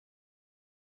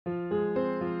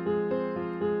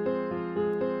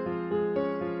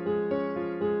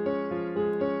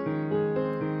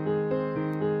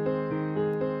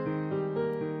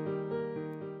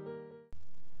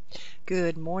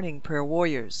Good morning, Prayer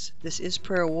Warriors. This is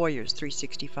Prayer Warriors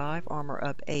 365 Armor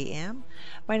Up AM.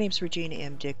 My name's Regina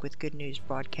M Dick with Good News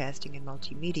Broadcasting and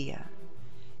Multimedia.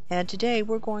 And today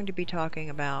we're going to be talking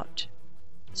about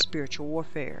spiritual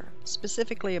warfare,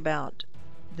 specifically about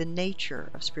the nature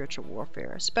of spiritual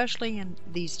warfare, especially in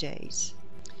these days.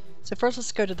 So first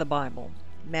let's go to the Bible.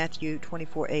 Matthew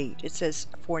 24:8. It says,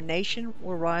 "For nation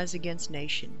will rise against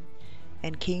nation,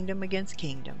 and kingdom against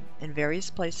kingdom. In various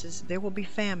places there will be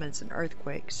famines and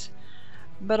earthquakes.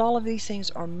 But all of these things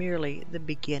are merely the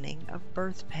beginning of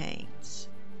birth pains."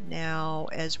 Now,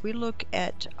 as we look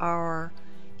at our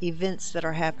events that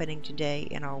are happening today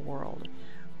in our world,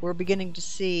 we're beginning to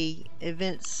see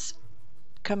events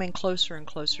coming closer and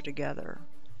closer together.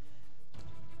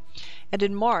 And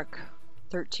in Mark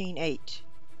 13:8,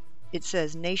 it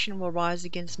says, "Nation will rise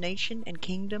against nation, and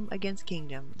kingdom against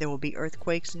kingdom. There will be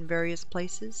earthquakes in various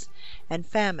places, and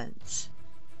famines.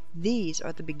 These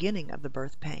are the beginning of the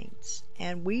birth pains."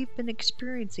 And we've been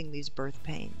experiencing these birth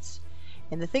pains.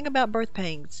 And the thing about birth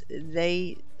pains,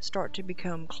 they start to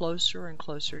become closer and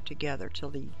closer together till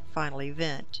the final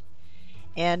event.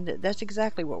 And that's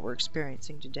exactly what we're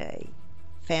experiencing today.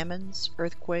 Famines,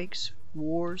 earthquakes,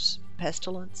 wars,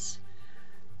 pestilence,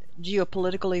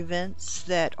 geopolitical events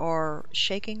that are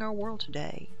shaking our world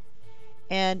today.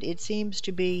 And it seems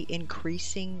to be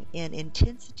increasing in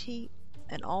intensity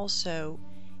and also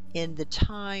in the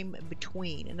time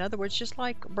between. In other words, just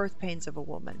like birth pains of a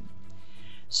woman.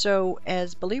 So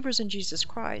as believers in Jesus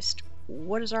Christ,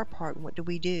 what is our part and what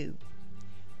do?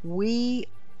 We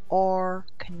are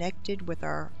connected with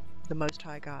the Most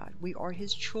High God. We are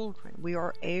His children. We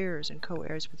are heirs and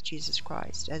co-heirs with Jesus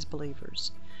Christ as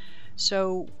believers.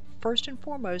 So first and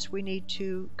foremost, we need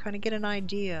to kind of get an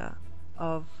idea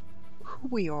of who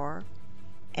we are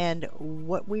and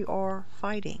what we are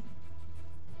fighting.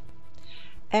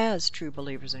 As true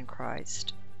believers in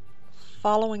Christ,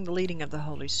 following the leading of the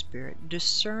Holy Spirit,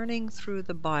 discerning through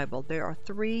the Bible, there are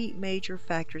three major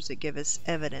factors that give us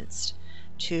evidence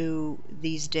to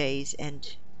these days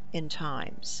and in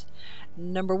times.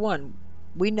 Number one,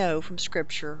 we know from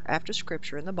Scripture, after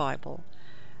Scripture in the Bible,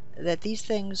 that these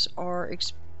things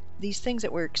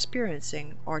that we're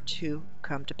experiencing are to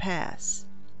come to pass.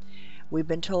 We've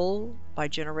been told by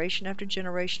generation after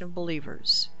generation of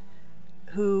believers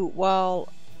who, while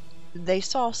they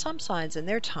saw some signs in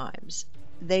their times,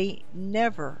 they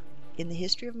never in the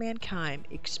history of mankind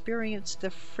experienced the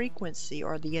frequency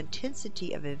or the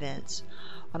intensity of events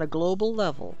on a global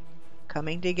level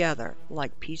coming together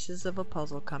like pieces of a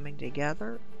puzzle coming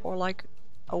together, or like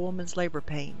a woman's labor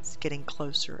pains getting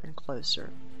closer and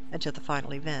closer until the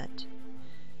final event.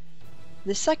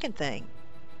 The second thing,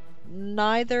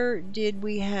 neither did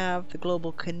we have the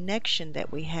global connection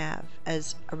that we have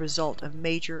as a result of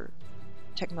major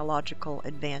technological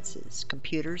advances: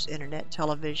 computers, internet,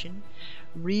 television,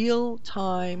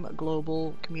 real-time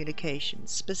global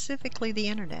communications, specifically the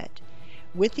internet.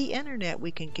 With the internet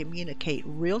we can communicate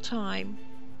real-time,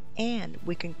 and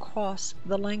we can cross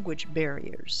the language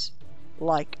barriers.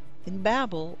 Like in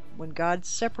Babel, when God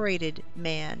separated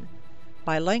man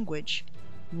by language,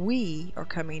 we are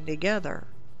coming together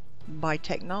by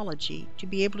technology to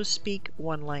be able to speak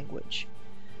one language.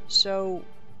 So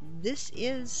this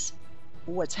is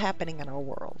what's happening in our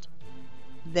world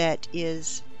that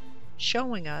is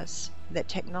showing us that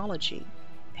technology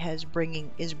is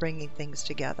bringing things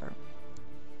together.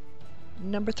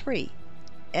 Number three,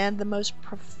 and the most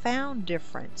profound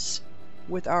difference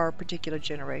with our particular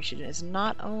generation, is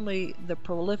not only the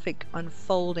prolific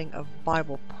unfolding of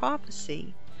Bible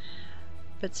prophecy,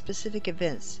 but specific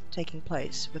events taking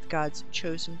place with God's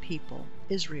chosen people,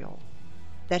 Israel,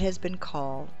 that has been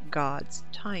called God's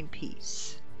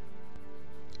timepiece.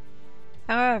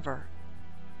 However,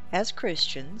 as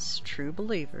Christians, true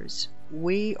believers,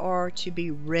 we are to be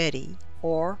ready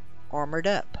or armored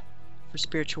up for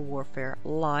spiritual warfare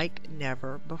like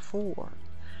never before.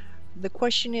 The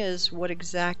question is, what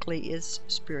exactly is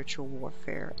spiritual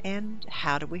warfare and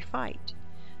how do we fight?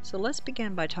 So let's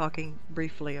begin by talking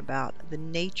briefly about the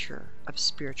nature of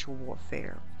spiritual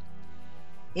warfare.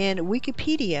 In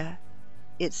Wikipedia,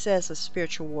 it says of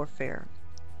spiritual warfare,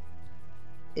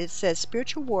 it says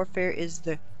spiritual warfare is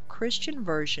the Christian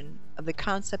version of the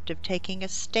concept of taking a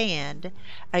stand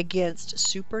against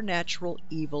supernatural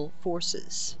evil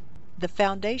forces. The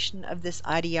foundation of this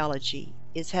ideology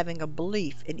is having a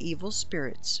belief in evil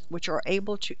spirits which are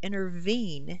able to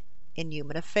intervene in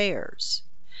human affairs.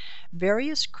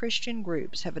 Various Christian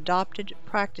groups have adopted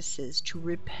practices to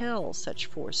repel such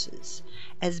forces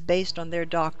as based on their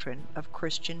doctrine of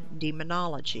Christian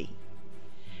demonology.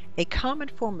 A common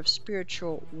form of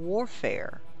spiritual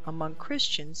warfare among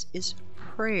Christians is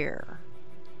prayer.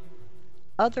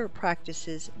 Other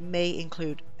practices may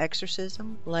include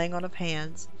exorcism, laying on of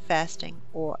hands, fasting,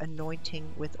 or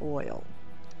anointing with oil.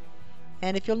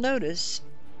 And if you'll notice,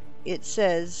 it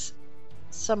says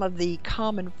some of the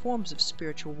common forms of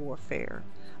spiritual warfare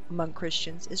among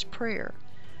Christians is prayer.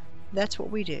 That's what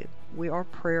we do. We are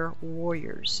prayer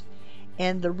warriors.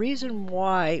 And the reason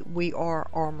why we are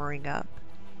armoring up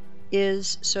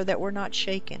is so that we're not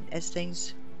shaken as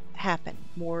things happen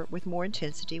with more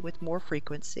intensity, with more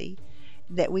frequency,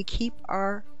 that we keep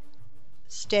our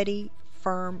steady,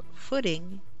 firm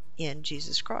footing in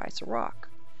Jesus Christ, the rock.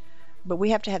 But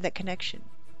we have to have that connection.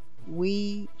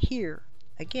 We hear,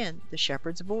 again, the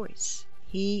shepherd's voice.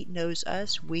 He knows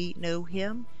us, we know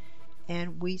him,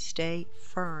 and we stay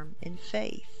firm in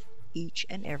faith each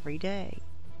and every day.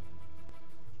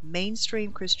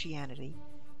 Mainstream Christianity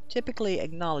typically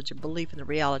acknowledge a belief in the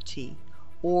reality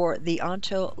or the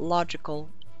ontological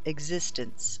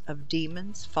existence of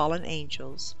demons, fallen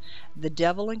angels, the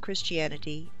devil in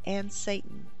Christianity, and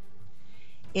Satan.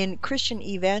 In Christian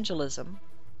evangelism,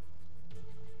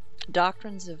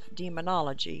 doctrines of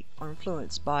demonology are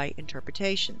influenced by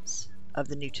interpretations of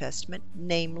the New Testament,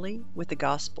 namely with the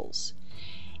Gospels,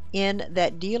 in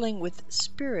that dealing with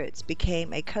spirits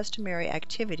became a customary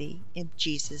activity in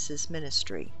Jesus'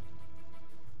 ministry.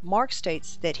 Mark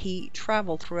states that he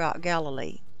traveled throughout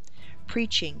Galilee,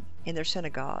 preaching in their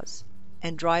synagogues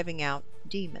and driving out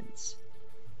demons.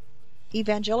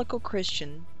 Evangelical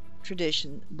Christian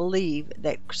tradition believe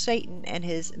that Satan and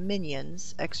his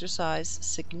minions exercise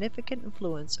significant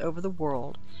influence over the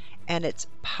world and its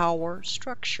power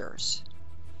structures.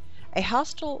 A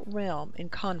hostile realm in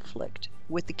conflict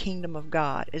with the kingdom of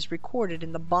God is recorded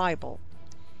in the Bible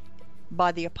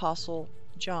by the Apostle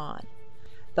John.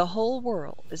 The whole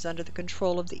world is under the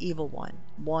control of the evil one,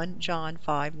 1 John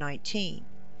 5:19,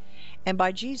 and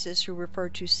by Jesus, who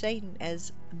referred to Satan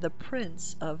as the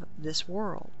prince of this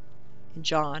world, in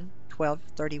John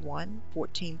 12:31,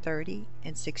 14:30,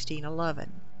 and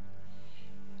 16:11,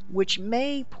 which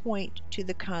may point to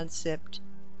the concept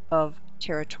of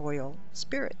territorial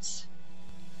spirits.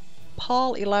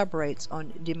 Paul elaborates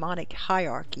on demonic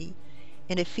hierarchy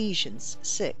in Ephesians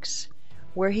 6,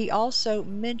 where he also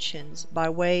mentions by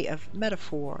way of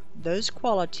metaphor those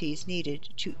qualities needed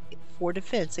for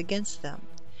defense against them.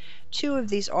 Two of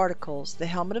these articles, the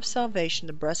helmet of salvation,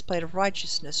 the breastplate of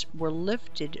righteousness, were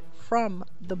lifted from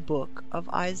the book of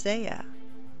Isaiah.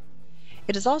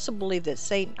 It is also believed that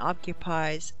Satan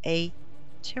occupies a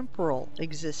temporal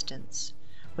existence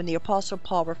when the Apostle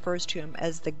Paul refers to him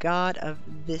as the God of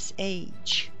this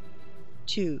age.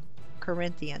 2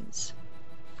 Corinthians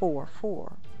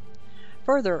 4:4.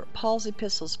 Further, Paul's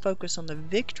epistles focus on the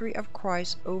victory of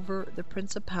Christ over the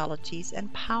principalities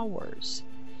and powers.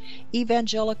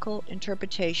 Evangelical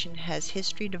interpretation has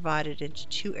history divided into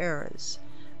two eras,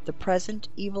 the present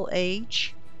evil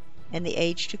age and the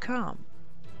age to come,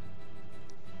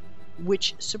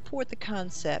 which support the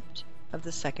concept of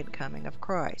the second coming of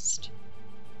Christ.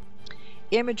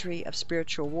 Imagery of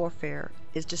spiritual warfare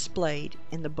is displayed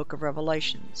in the book of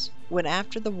Revelations, when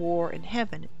after the war in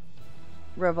heaven,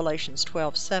 Revelations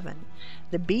 12:7,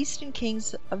 the beasts and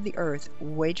kings of the earth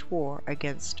wage war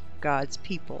against God's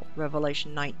people,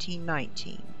 Revelation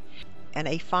 19:19, and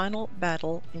a final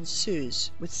battle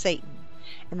ensues with Satan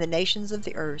and the nations of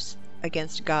the earth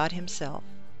against God himself,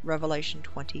 Revelation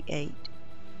 28.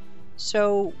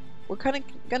 So we're going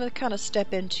to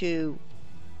step into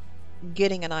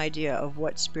getting an idea of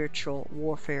what spiritual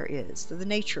warfare is, the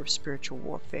nature of spiritual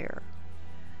warfare.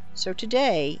 So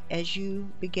today, as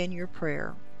you begin your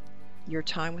prayer, your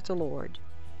time with the Lord,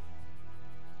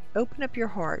 open up your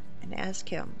heart and ask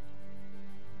him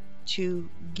to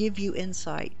give you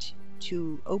insight,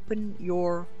 to open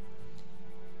your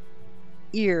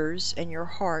ears and your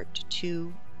heart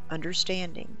to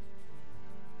understanding.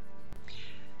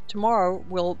 Tomorrow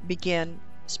we'll begin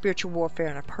spiritual warfare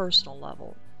on a personal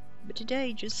level, but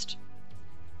today just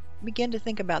begin to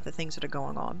think about the things that are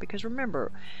going on, because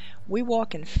remember, we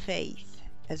walk in faith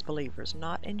as believers,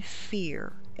 not in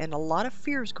fear, and a lot of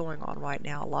fear is going on right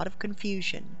now, a lot of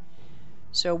confusion.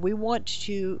 So we want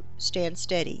to stand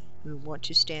steady. We want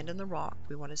to stand in the rock.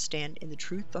 We want to stand in the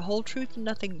truth, the whole truth, and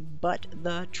nothing but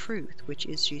the truth, which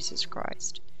is Jesus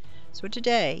Christ. So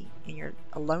today, in your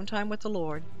alone time with the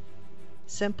Lord,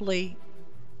 simply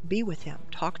be with him,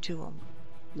 talk to him,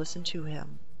 listen to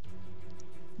him.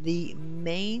 The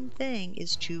main thing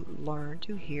is to learn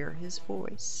to hear his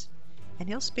voice. And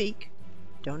he'll speak.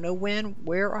 Don't know when,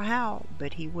 where, or how,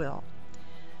 but he will.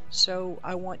 So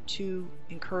I want to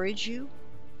encourage you,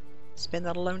 spend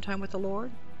that alone time with the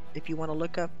Lord. If you want to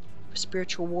look up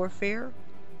spiritual warfare,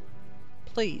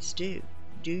 please do.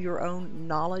 Do your own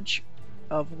knowledge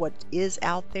of what is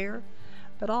out there,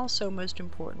 but also, most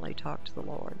importantly, talk to the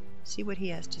Lord. See what He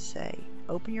has to say.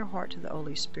 Open your heart to the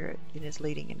Holy Spirit in His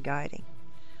leading and guiding.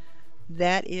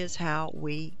 That is how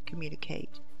we communicate.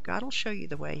 God will show you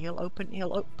the way.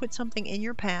 He'll put something in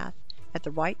your path at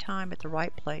the right time, at the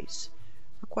right place,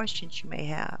 for questions you may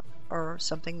have, or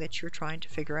something that you're trying to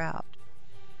figure out.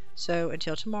 So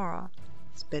until tomorrow,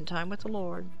 spend time with the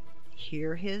Lord,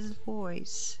 hear His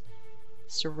voice,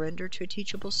 surrender to a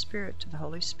teachable spirit, to the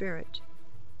Holy Spirit.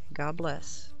 God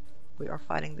bless. We are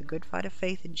fighting the good fight of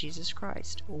faith in Jesus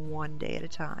Christ, one day at a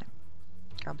time.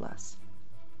 God bless.